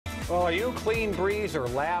Well, are you clean breeze or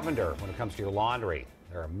lavender when it comes to your laundry?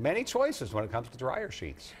 There are many choices when it comes to dryer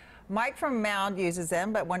sheets. Mike from Mound uses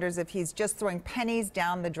them, but wonders if he's just throwing pennies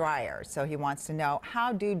down the dryer. So he wants to know,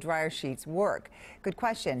 how do dryer sheets work? Good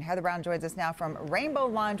question. Heather Brown joins us now from Rainbow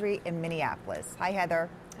Laundry in Minneapolis. Hi, Heather.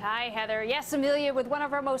 Hi, Heather. Yes, Amelia, with one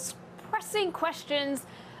of our most pressing questions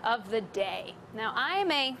of the day. Now, I'm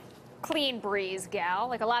a clean breeze gal,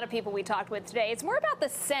 like a lot of people we talked with today. It's more about the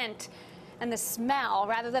scent and the smell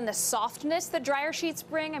rather than the softness that dryer sheets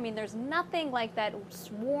bring. I mean, there's nothing like that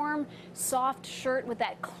warm, soft shirt with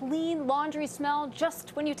that clean laundry smell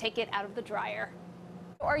just when you take it out of the dryer.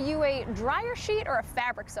 Are you a dryer sheet or a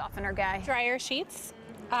fabric softener guy? Dryer sheets.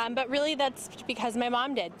 But really, that's because my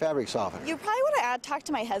mom did. Fabric softener. You probably want to talk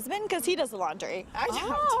to my husband because he does the laundry. I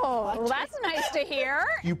don't. Well, that's nice to hear.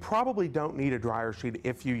 You probably don't need a dryer sheet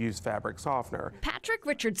if you use fabric softener. Patrick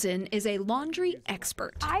Richardson is a laundry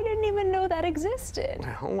expert. I didn't even know that existed.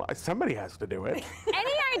 Well, somebody has to do it.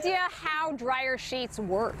 Any idea how dryer sheets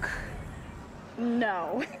work?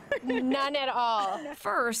 No. None at all.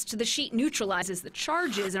 First, the sheet neutralizes the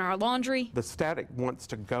charges in our laundry. The static wants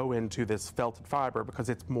to go into this felted fiber because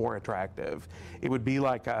it's more attractive. It would be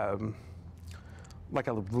like a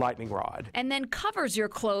lightning rod. And then covers your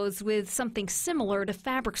clothes with something similar to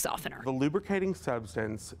fabric softener. The lubricating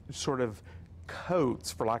substance sort of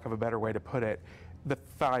coats, for lack of a better way to put it, the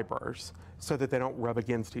fibers so that they don't rub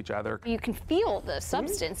against each other. You can feel the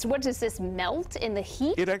substance. What does this melt in the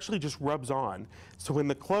heat? It actually just rubs on. So when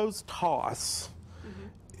the clothes toss,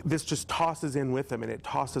 this just tosses in with them and it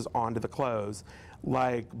tosses onto the clothes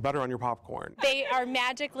like butter on your popcorn. They are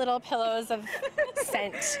magic little pillows of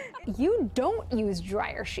scent. You don't use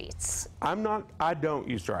dryer sheets. I don't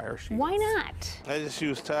use dryer sheets. Why not? I just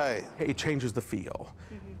use Tide. It changes the feel.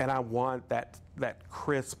 And I want that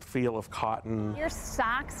crisp feel of cotton. Your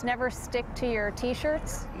socks never stick to your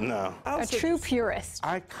t-shirts? No. A true purist.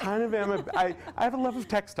 I kind of am I have a love of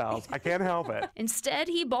textiles. I can't help it. Instead,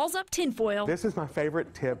 he balls up tinfoil This is my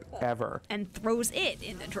favorite tip ever. and throws it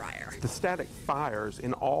in the dryer. The static fires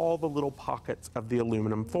in all the little pockets of the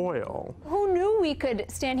aluminum foil. Who knew we could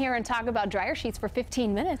stand here and talk about dryer sheets for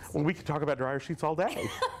 15 minutes? Well, we could talk about dryer sheets all day.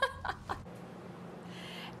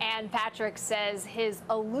 And Patrick says his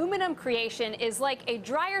aluminum creation is like a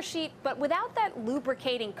dryer sheet, but without that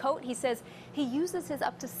lubricating coat. He says he uses his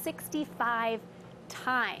up to 65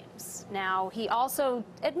 times. Now, he also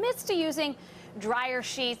admits to using dryer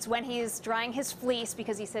sheets when he's drying his fleece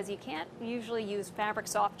because he says you can't usually use fabric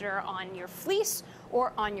softener on your fleece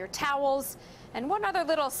or on your towels. And one other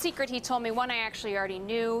little secret he told me, one I actually already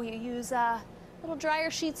knew, you use little dryer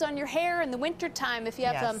sheets on your hair in the wintertime if you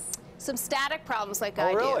have some static problems like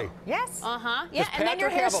I do. Oh, really? Yes. Uh-huh. Yeah, Does and then your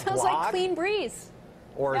Patrick hair have a smells blog? like clean breeze.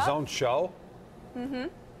 Or his own show? I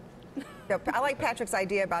like Patrick's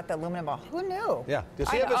idea about the aluminum ball. Who knew? Yeah. Does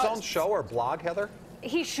he have his own show or blog, Heather?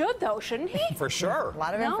 He should, though, shouldn't he? For sure. A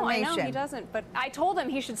lot of No, I information. know he doesn't, but I told him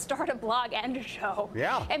he should start a blog and a show.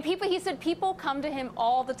 Yeah. And he said people come to him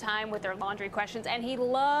all the time with their laundry questions, and he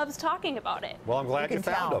loves talking about it. Well, I'm glad You you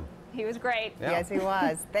can found tell. him. He was great. Yeah. Yes, he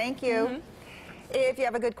was. Thank you. If you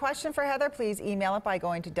have a good question for Heather, please email it by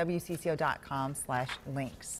going to WCCO.com/links.